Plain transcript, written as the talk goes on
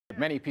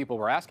Many people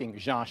were asking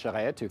Jean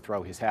Charest to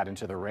throw his hat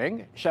into the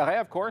ring. Charest,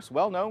 of course,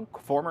 well-known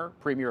former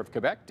Premier of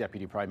Quebec,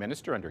 Deputy Prime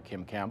Minister under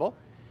Kim Campbell.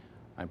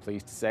 I'm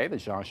pleased to say that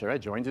Jean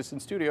Charest joins us in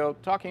studio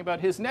talking about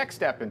his next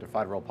step into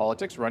federal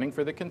politics, running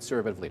for the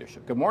Conservative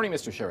leadership. Good morning,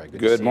 Mr. Charest.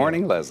 Good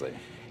morning, Leslie.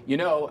 You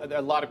know,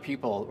 a lot of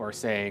people are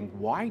saying,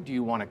 why do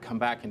you want to come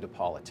back into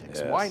politics?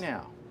 Yes. Why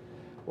now?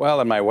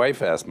 Well, and my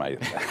wife asked my,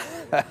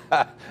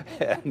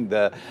 and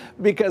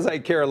because I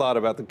care a lot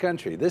about the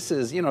country. This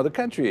is, you know, the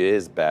country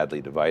is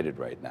badly divided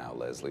right now,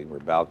 Leslie. We're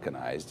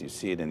balkanized. You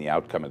see it in the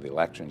outcome of the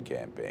election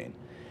campaign.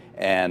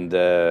 And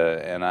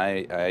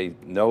I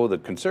know the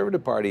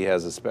Conservative Party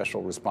has a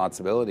special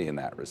responsibility in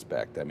that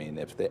respect. I mean,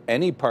 if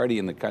any party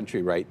in the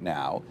country right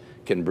now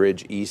can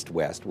bridge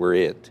east-west, we're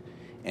it.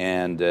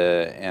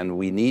 And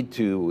we need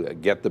to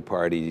get the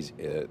parties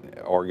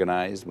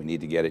organized. We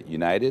need to get it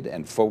united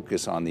and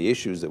focus on the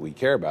issues that we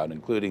care about,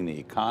 including the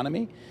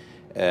economy.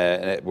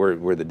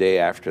 We're the day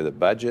after the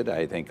budget.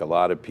 I think a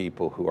lot of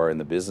people who are in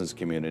the business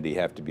community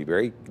have to be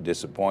very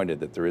disappointed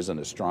that there isn't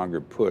a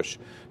stronger push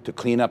to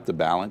clean up the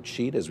balance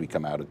sheet as we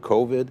come out of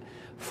COVID,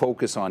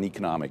 focus on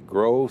economic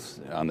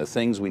growth, on the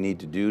things we need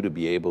to do to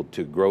be able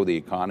to grow the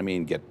economy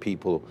and get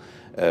people,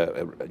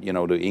 you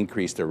know, to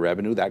increase their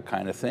revenue, that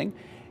kind of thing.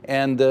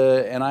 And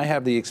I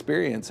have the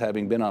experience,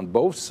 having been on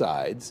both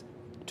sides,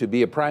 to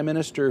be a prime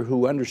minister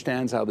who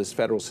understands how this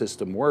federal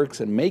system works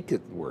and make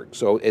it work.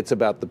 So it's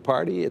about the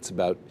party, it's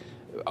about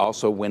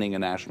also winning a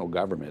national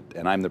government,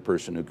 and I'm the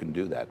person who can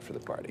do that for the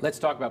party. Let's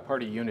talk about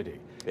party unity.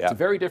 Yeah. It's a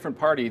very different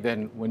party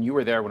than when you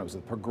were there when it was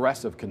the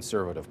Progressive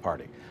Conservative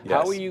Party. Yes.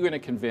 How are you going to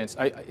convince,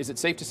 is it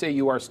safe to say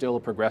you are still a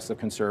progressive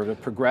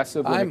conservative,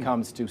 progressive when it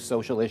comes to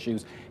social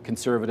issues,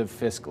 conservative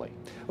fiscally?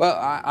 Well,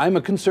 I'm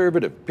a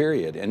conservative,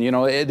 period. And, you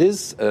know, it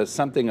is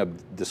something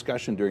of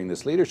discussion during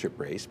this leadership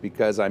race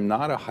because I'm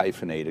not a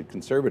hyphenated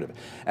conservative.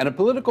 And a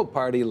political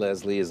party,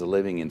 Leslie, is a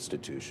living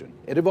institution.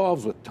 It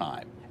evolves with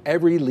time.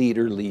 Every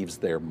leader leaves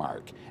their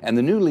mark, and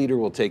the new leader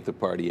will take the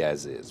party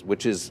as is,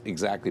 which is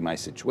exactly my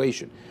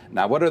situation.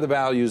 Now, what are the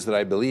values that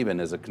I believe in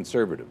as a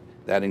conservative?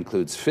 That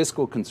includes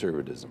fiscal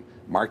conservatism,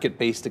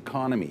 market-based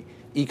economy,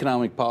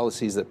 economic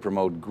policies that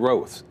promote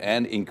growth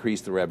and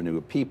increase the revenue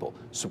of people,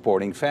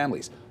 supporting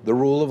families, the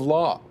rule of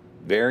law,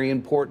 very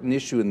important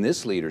issue in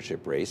this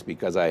leadership race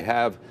because I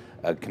have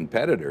a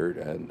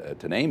competitor,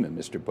 to name him,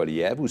 Mr.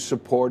 Poilievre, who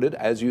supported,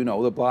 as you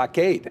know, the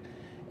blockade.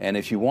 And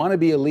if you want to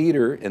be a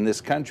leader in this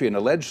country and a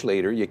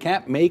legislator, you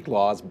can't make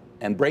laws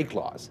and break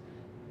laws.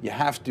 You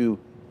have to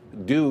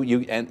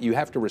you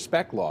have to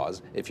respect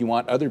laws if you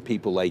want other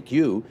people like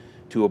you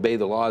to obey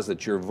the laws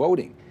that you're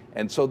voting.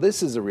 And so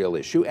this is a real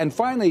issue. And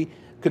finally,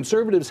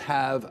 conservatives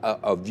have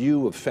a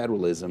view of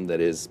federalism that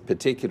is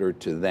particular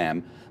to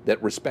them,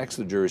 that respects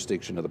the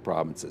jurisdiction of the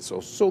provinces.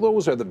 So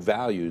those are the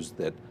values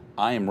that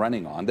I am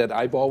running on, that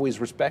I've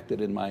always respected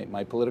in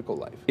my political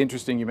life.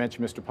 Interesting you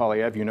mentioned Mr.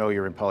 Poilievre. You know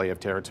you're in Poilievre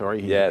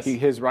territory. Yes.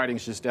 His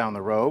riding's just down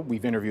the road.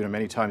 We've interviewed him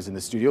many times in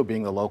the studio,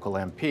 being the local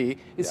MP.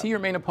 Is he your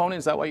main opponent?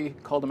 Is that why you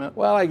called him out?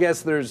 Well, I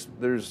guess there's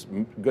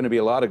going to be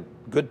a lot of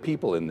good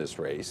people in this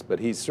race, but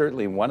he's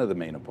certainly one of the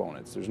main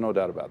opponents. There's no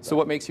doubt about that. So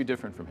what makes you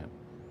different from him?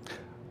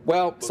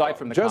 Well, aside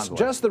from the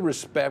just the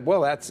respect.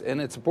 Well, it's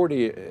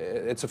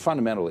a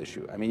fundamental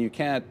issue. I mean, you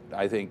can't,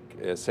 I think,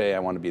 say I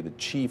want to be the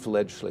chief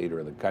legislator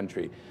of the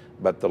country,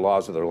 but the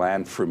laws of the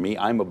land, for me,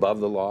 I'm above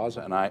the laws,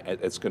 and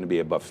it's going to be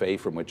a buffet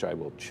from which I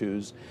will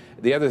choose.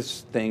 The other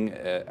thing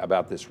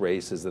about this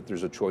race is that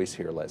there's a choice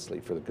here,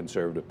 Leslie, for the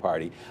Conservative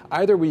Party.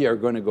 Either we are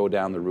going to go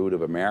down the route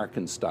of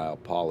American-style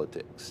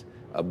politics,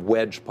 of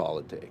wedge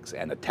politics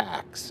and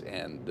attacks,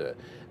 and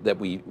that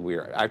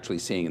we're actually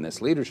seeing in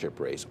this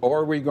leadership race,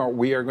 or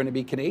we are going to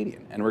be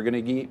Canadian, and we're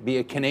going to be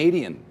a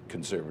Canadian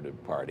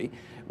Conservative Party,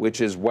 which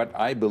is what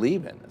I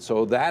believe in.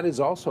 So that is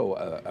also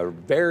a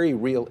very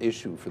real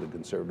issue for the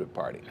Conservative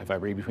Party. If I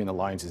read between the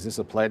lines, is this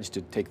a pledge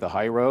to take the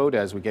high road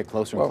as we get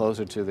closer and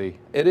closer to the...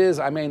 It is.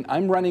 I mean,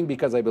 I'm running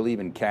because I believe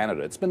in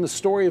Canada. It's been the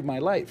story of my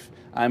life.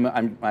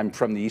 I'm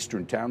from the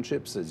Eastern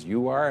Townships, as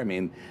you are. I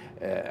mean,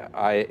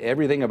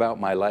 everything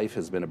about my life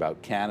has been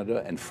about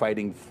Canada and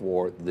fighting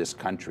for this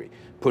country,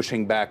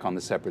 pushing back on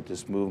the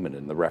separatist movement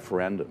and the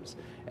referendums.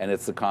 And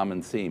it's the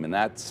common theme. And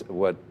that's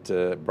what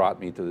brought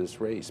me to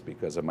this race,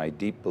 because of my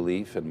deep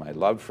belief and my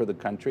love for the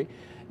country.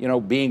 You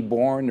know, being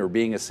born or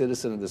being a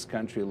citizen of this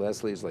country,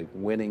 Leslie, is like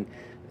winning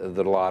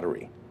the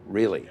lottery,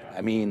 really.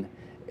 I mean,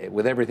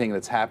 with everything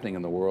that's happening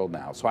in the world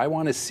now. So I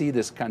want to see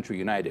this country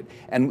united.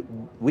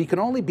 And we can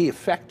only be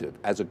effective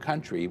as a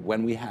country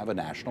when we have a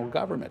national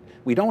government.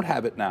 We don't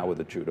have it now with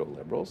the Trudeau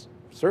Liberals,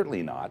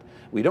 certainly not.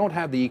 We don't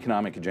have the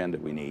economic agenda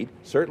we need,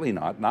 certainly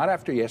not. Not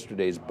after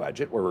yesterday's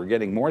budget, where we're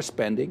getting more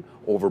spending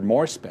over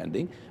more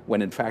spending,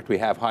 when in fact we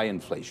have high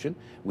inflation.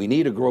 We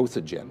need a growth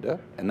agenda,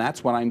 and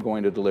that's what I'm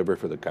going to deliver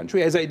for the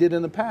country, as I did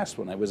in the past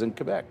when I was in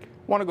Quebec.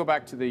 I want to go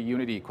back to the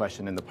unity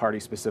question in the party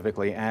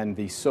specifically and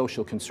the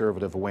social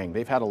conservative wing.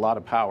 They've had a lot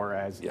of power,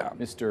 as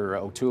Mr.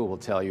 O'Toole will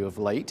tell you, of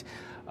late.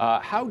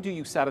 How do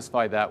you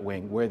satisfy that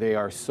wing where they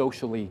are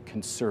socially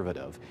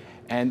conservative?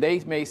 And they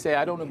may say,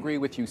 I don't agree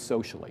with you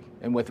socially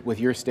and with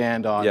your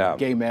stand on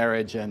gay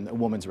marriage and a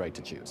woman's right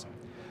to choose.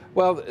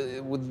 Well,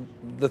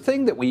 the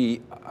thing that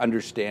we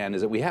understand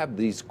is that we have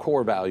these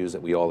core values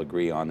that we all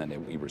agree on and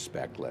that we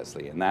respect,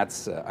 Leslie, and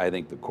that's, I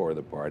think, the core of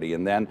the party.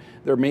 And then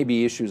there may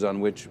be issues on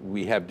which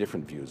we have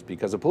different views,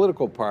 because a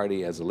political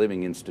party as a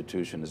living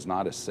institution is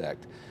not a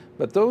sect.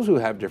 But those who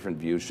have different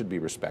views should be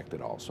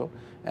respected also.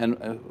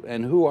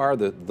 And who are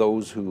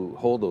those who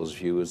hold those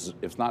views,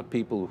 if not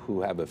people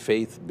who have a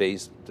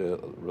faith-based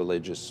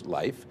religious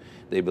life?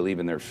 They believe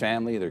in their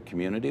family, their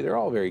community. They're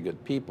all very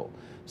good people.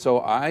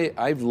 So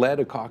I've led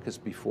a caucus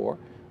before.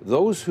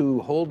 Those who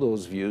hold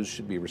those views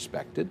should be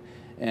respected.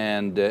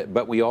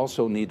 But we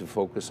also need to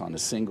focus on a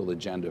single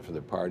agenda for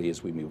the party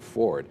as we move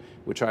forward,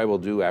 which I will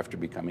do after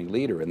becoming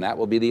leader, and that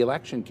will be the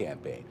election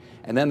campaign.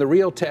 And then the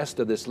real test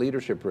of this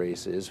leadership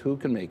race is who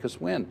can make us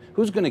win?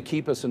 Who's going to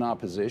keep us in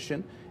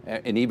opposition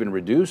and even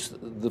reduce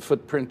the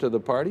footprint of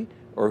the party?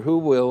 Or who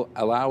will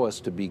allow us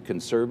to be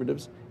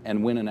conservatives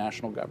and win a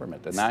national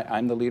government? And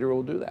I'm the leader who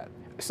will do that.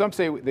 Some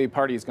say the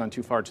party has gone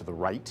too far to the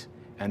right,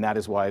 and that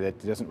is why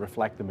that doesn't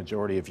reflect the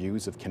majority of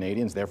views of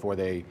Canadians. Therefore,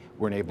 they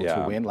weren't able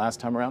to win last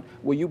time around.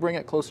 Will you bring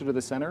it closer to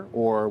the center,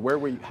 or where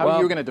were you? How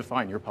are you going to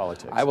define your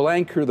politics? I will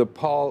anchor the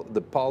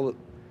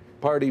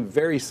party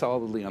very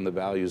solidly on the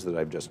values that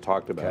I've just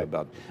talked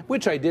about,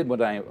 which I did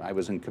when I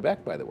was in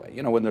Quebec, by the way.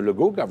 You know, when the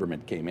Legault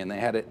government came in, they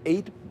had an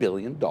 $8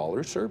 billion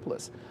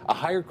surplus, a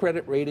higher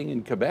credit rating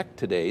in Quebec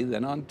today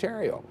than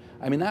Ontario.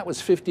 I mean, that was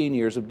 15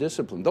 years of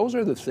discipline. Those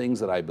are the things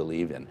that I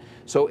believe in.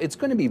 So it's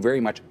going to be very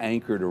much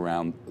anchored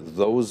around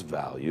those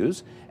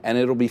values, and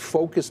it'll be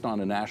focused on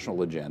a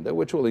national agenda,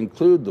 which will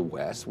include the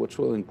West, which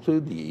will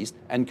include the East,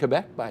 and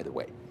Quebec, by the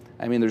way.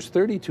 I mean, there's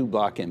 32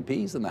 Bloc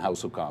MPs in the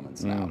House of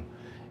Commons now.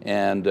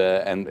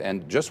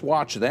 And just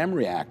watch them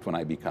react when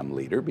I become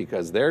leader,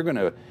 because they're going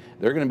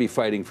to be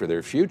fighting for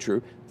their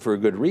future for a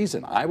good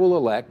reason. I will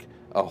elect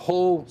a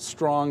whole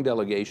strong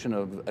delegation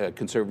of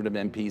Conservative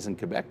MPs in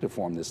Quebec to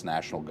form this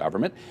national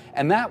government,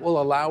 and that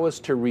will allow us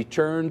to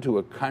return to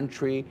a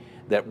country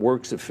that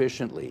works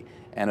efficiently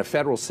and a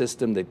federal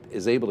system that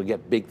is able to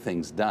get big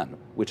things done,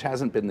 which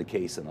hasn't been the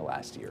case in the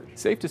last year.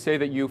 Safe to say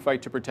that you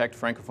fight to protect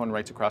Francophone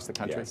rights across the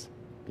country? Yes.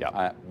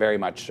 Yeah, very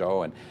much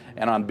so.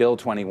 And on Bill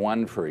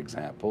 21, for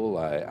example,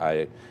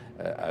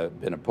 I've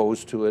been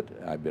opposed to it.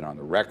 I've been on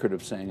the record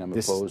of saying I'm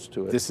opposed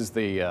to it. This is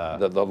the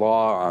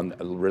law on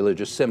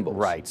religious symbols.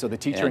 Right. So the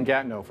teacher in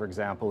Gatineau, for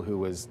example, who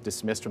was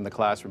dismissed from the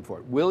classroom for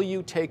it. Will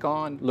you take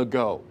on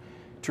Legault?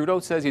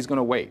 Trudeau says he's going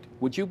to wait.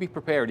 Would you be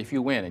prepared, if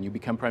you win and you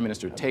become Prime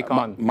Minister, to take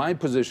on... My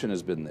position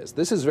has been this.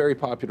 This is very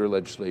popular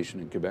legislation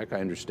in Quebec. I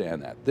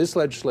understand that. This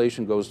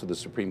legislation goes to the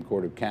Supreme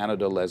Court of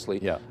Canada, Leslie.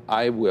 Yeah.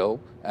 I will,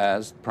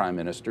 as Prime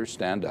Minister,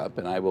 stand up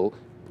and I will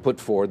put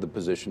forward the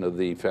position of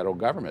the federal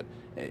government.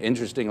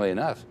 Interestingly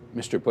enough,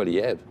 Mr.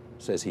 Poilievre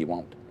says he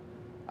won't.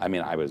 I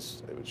mean, I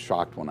was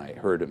shocked when I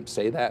heard him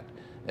say that.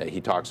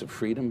 He talks of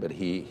freedom, but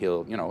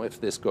he'll, you know,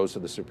 if this goes to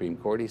the Supreme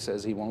Court, he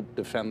says he won't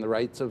defend the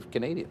rights of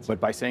Canadians. But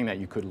by saying that,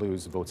 you could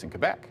lose votes in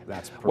Quebec.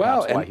 That's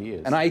perhaps why he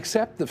is. And I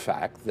accept the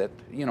fact that,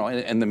 you know,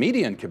 and the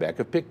media in Quebec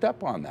have picked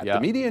up on that. Yeah.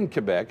 The media in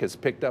Quebec has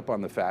picked up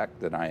on the fact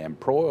that I am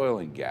pro-oil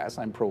and gas,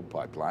 I'm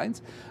pro-pipelines,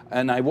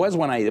 and I was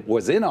when I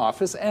was in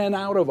office and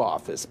out of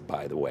office,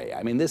 by the way.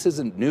 I mean, this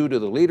isn't new to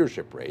the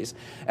leadership race.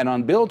 And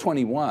on Bill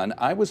 21,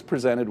 I was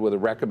presented with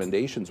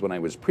recommendations when I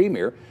was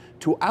Premier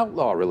to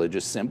outlaw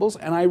religious symbols,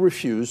 and I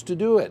refused to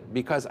do it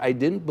because I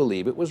didn't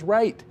believe it was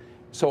right.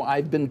 So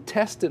I've been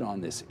tested on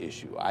this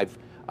issue.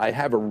 I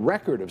have a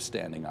record of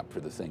standing up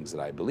for the things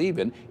that I believe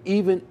in,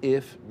 even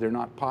if they're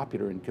not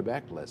popular in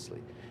Quebec,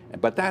 Leslie.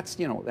 But that's,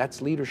 you know,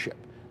 that's leadership.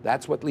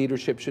 That's what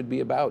leadership should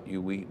be about.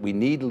 We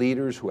need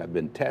leaders who have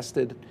been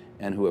tested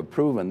and who have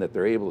proven that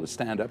they're able to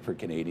stand up for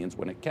Canadians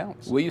when it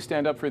counts. Will you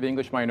stand up for the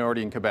English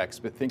minority in Quebec?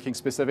 Thinking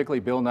specifically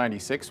Bill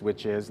 96,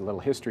 which is a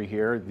little history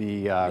here,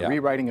 the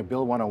rewriting of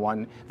Bill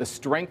 101, the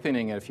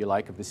strengthening, if you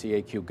like, of the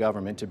CAQ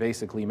government to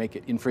basically make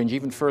it infringe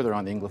even further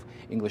on the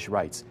English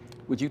rights.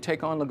 Would you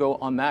take on Legault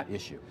on that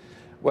issue?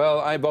 Well,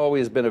 I've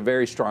always been a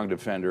very strong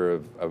defender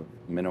of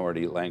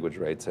minority language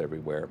rights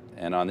everywhere.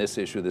 And on this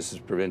issue, this is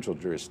provincial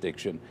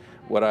jurisdiction.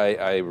 What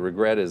I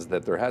regret is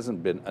that there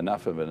hasn't been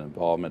enough of an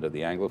involvement of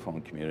the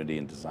Anglophone community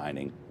in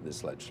designing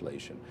this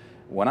legislation.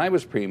 When I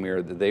was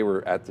Premier, they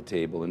were at the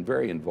table and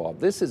very involved.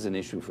 This is an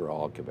issue for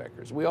all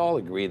Quebecers. We all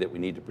agree that we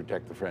need to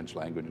protect the French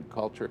language and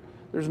culture.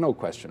 There's no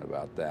question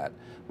about that.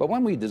 But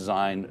when we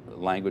design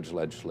language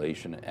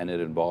legislation and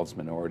it involves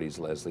minorities,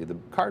 Leslie, the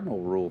cardinal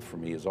rule for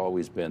me has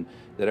always been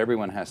that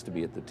everyone has to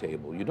be at the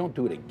table. You don't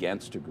do it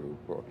against a group.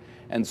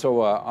 And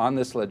so on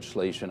this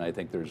legislation, I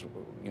think there's,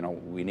 you know,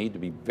 we need to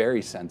be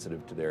very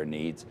sensitive to their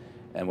needs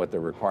and what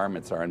their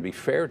requirements are and be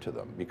fair to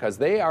them, because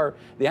they are,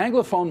 the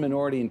Anglophone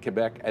minority in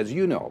Quebec, as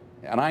you know,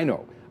 and I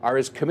know, are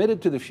as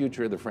committed to the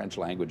future of the French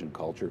language and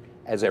culture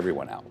as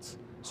everyone else.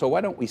 So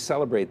why don't we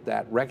celebrate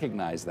that,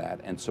 recognize that,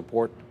 and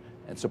support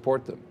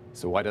them?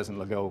 So why doesn't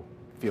Legault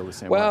feel the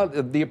same way? Well,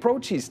 the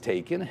approach he's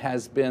taken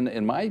has been,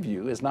 in my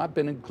view, has not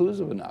been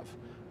inclusive enough.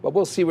 But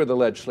we'll see where the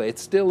legislature,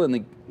 it's still in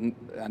the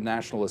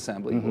National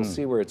Assembly. We'll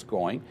see where it's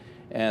going.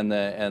 And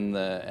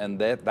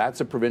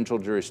that's a provincial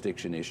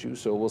jurisdiction issue,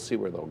 so we'll see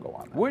where they'll go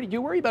on that. Do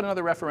you worry about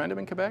another referendum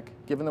in Quebec,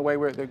 given the way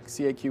where the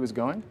CAQ is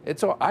going?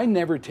 I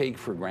never take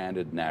for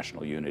granted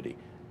national unity.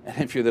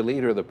 And if you're the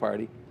leader of the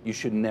party, you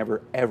should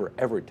never, ever,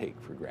 ever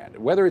take for granted,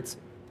 whether it's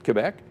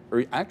Quebec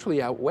or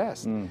actually out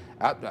west.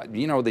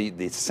 You know,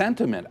 the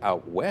sentiment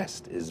out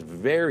west is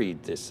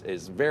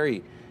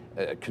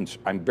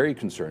I'm very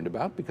concerned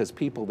about, because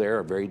people there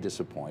are very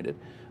disappointed.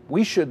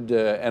 We should,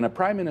 and a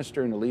prime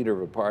minister and a leader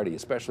of a party,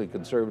 especially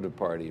Conservative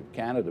Party of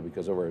Canada,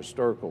 because of our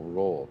historical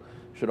role,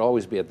 should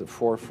always be at the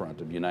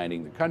forefront of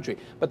uniting the country.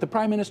 But the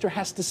prime minister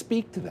has to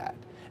speak to that.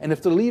 And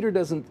if the leader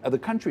of the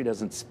country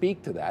doesn't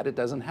speak to that, it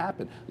doesn't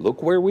happen.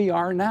 Look where we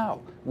are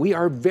now. We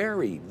are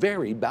very,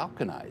 very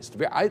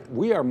balkanized.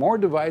 We are more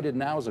divided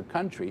now as a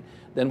country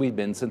than we've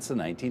been since the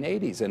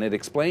 1980s. And it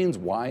explains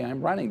why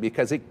I'm running,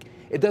 because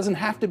it doesn't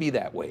have to be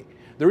that way.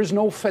 There is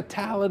no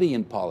fatality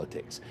in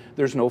politics.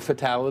 There's no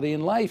fatality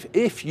in life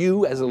if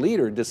you, as a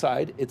leader,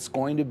 decide it's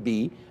going to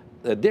be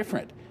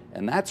different.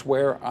 And that's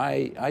where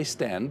I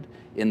stand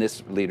in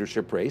this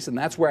leadership race, and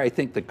that's where I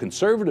think the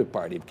Conservative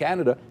Party of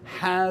Canada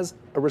has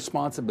a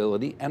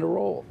responsibility and a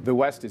role. The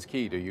West is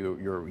key to you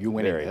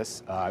winning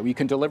this. You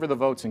can deliver the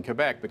votes in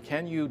Quebec, but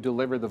can you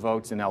deliver the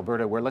votes in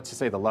Alberta, where, let's just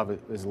say, the love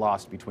is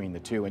lost between the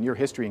two, and your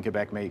history in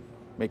Quebec may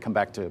come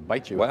back to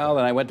bite you? Well,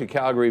 and I went to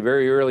Calgary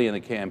very early in the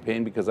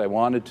campaign because I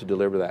wanted to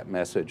deliver that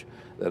message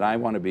that I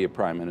want to be a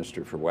prime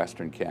minister for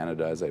Western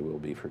Canada, as I will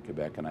be for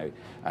Quebec, and I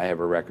have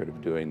a record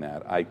of doing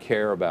that. I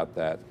care about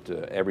that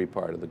every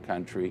part of the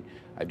country.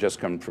 I've just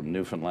come from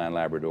Newfoundland,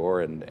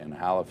 Labrador, and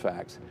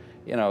Halifax.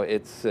 You know,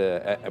 it's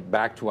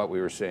back to what we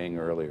were saying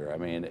earlier. I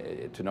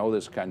mean, to know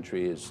this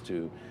country is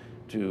to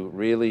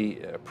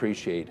really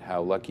appreciate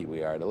how lucky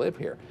we are to live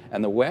here.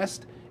 And the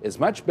West is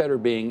much better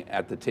being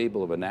at the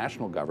table of a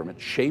national government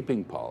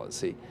shaping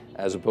policy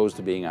as opposed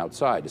to being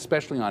outside,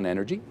 especially on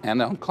energy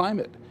and on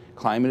climate.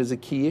 Climate is a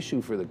key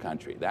issue for the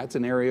country. That's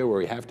an area where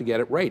we have to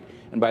get it right.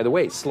 And by the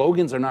way,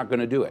 slogans are not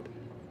going to do it.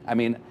 I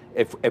mean,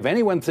 if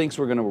anyone thinks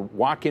we're going to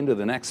walk into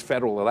the next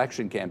federal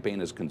election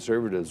campaign as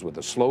Conservatives with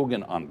a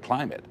slogan on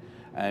climate,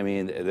 I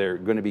mean, they're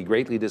going to be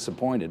greatly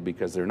disappointed,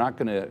 because they're not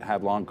going to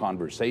have long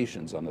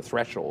conversations on the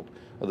threshold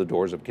of the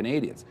doors of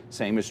Canadians.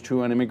 Same is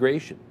true on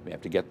immigration. We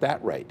have to get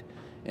that right.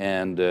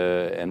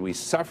 And we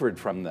suffered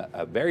from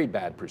a very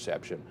bad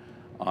perception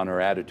on our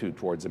attitude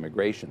towards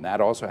immigration.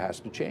 That also has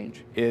to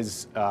change.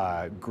 Is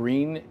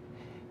green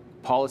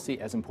policy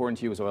as important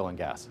to you as oil and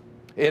gas?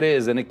 It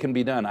is, and it can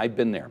be done. I've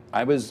been there.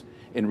 I was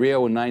in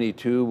Rio in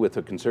 '92 with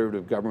a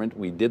Conservative government.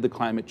 We did the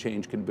climate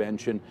change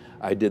convention.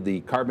 I did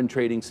the carbon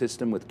trading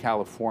system with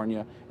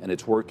California, and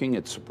it's working.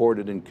 It's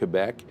supported in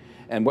Quebec.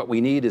 And what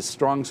we need is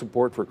strong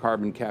support for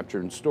carbon capture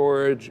and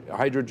storage,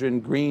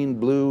 hydrogen, green,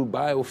 blue,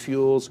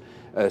 biofuels,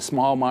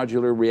 small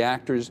modular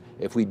reactors.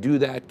 If we do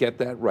that, get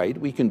that right,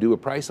 we can do a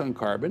price on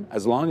carbon,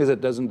 as long as it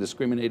doesn't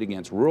discriminate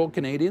against rural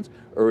Canadians,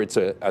 or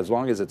as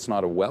long as it's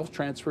not a wealth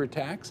transfer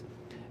tax.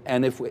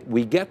 And if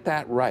we get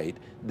that right,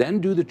 then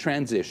do the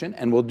transition,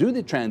 and we'll do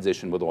the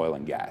transition with oil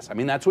and gas. I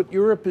mean, that's what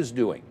Europe is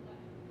doing.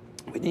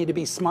 We need to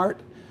be smart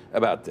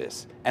about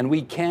this, and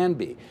we can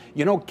be.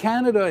 You know,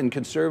 Canada and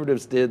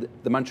Conservatives did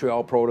the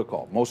Montreal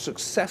Protocol, most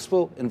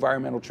successful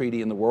environmental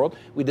treaty in the world.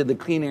 We did the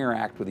Clean Air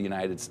Act with the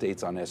United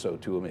States on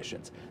SO2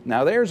 emissions.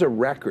 Now there's a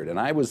record, and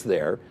I was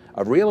there,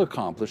 of real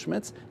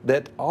accomplishments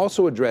that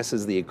also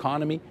addresses the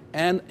economy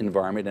and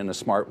environment in a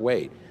smart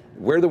way.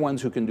 We're the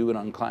ones who can do it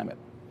on climate.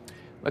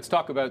 Let's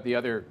talk about the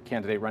other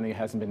candidate running. It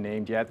hasn't been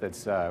named yet.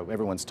 That's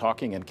everyone's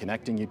talking and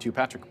connecting you to,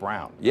 Patrick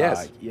Brown.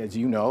 Yes. As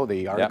you know,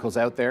 the article's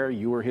out there.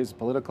 You were his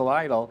political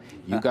idol.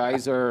 You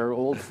guys are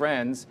old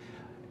friends.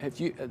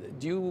 Do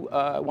you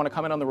want to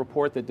comment on the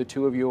report that the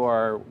two of you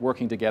are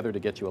working together to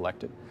get you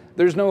elected?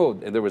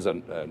 There was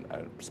a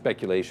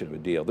speculation of a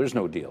deal. There's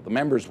no deal. The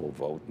members will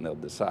vote and they'll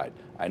decide.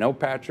 I know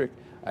Patrick.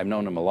 I've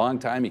known him a long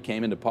time. He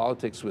came into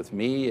politics with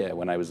me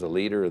when I was the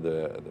leader of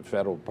the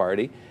federal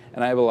party,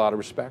 and I have a lot of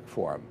respect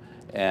for him.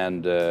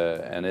 And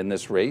in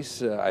this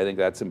race, I think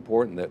that's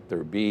important, that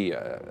there be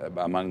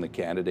among the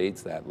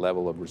candidates that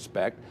level of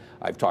respect.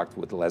 I've talked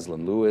with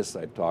Leslyn Lewis.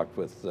 I've talked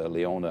with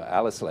Leona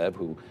Alislev,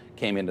 who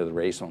came into the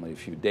race only a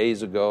few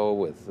days ago,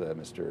 with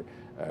Mr.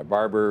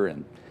 Barber.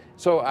 And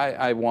so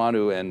I want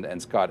to,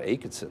 and Scott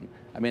Aikitson.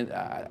 I mean,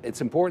 it's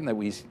important that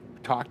we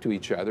talk to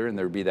each other and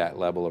there be that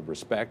level of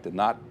respect, and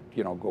not,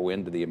 you know, go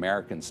into the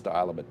American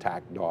style of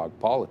attack dog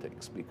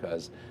politics,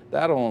 because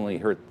that'll only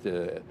hurt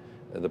the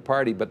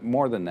party. But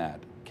more than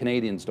that,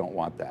 Canadians don't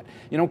want that.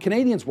 You know,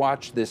 Canadians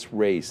watch this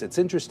race. It's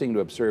interesting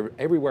to observe.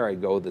 Everywhere I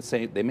go,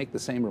 they make the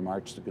same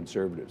remarks to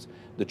Conservatives.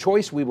 The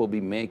choice we will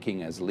be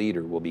making as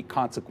leader will be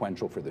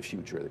consequential for the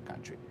future of the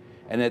country.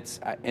 And it's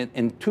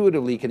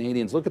intuitively,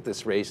 Canadians look at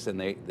this race and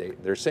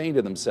they're saying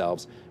to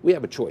themselves, we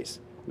have a choice.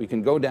 We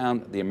can go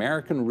down the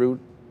American route,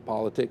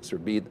 politics, or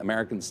be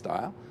American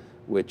style,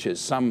 which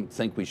is some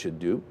think we should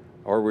do,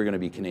 or we're going to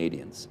be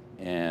Canadians.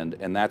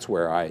 And that's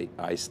where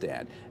I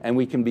stand. And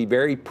we can be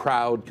very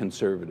proud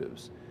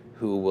Conservatives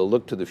who will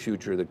look to the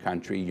future of the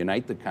country,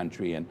 unite the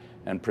country,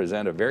 and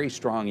present a very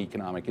strong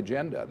economic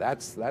agenda.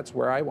 That's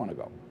where I want to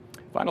go.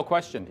 Final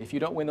question. If you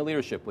don't win the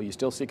leadership, will you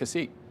still seek a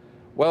seat?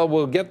 Well,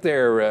 we'll get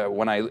there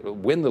when I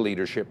win the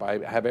leadership. I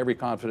have every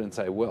confidence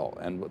I will.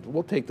 And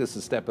we'll take this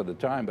a step at a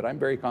time, but I'm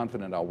very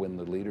confident I'll win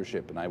the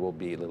leadership, and I will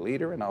be the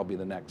leader, and I'll be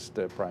the next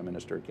Prime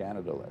Minister of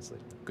Canada, Leslie.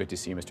 Good to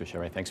see you, Mr.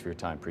 Charest. Thanks for your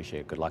time.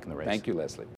 Appreciate it. Good luck in the race. Thank you, Leslie.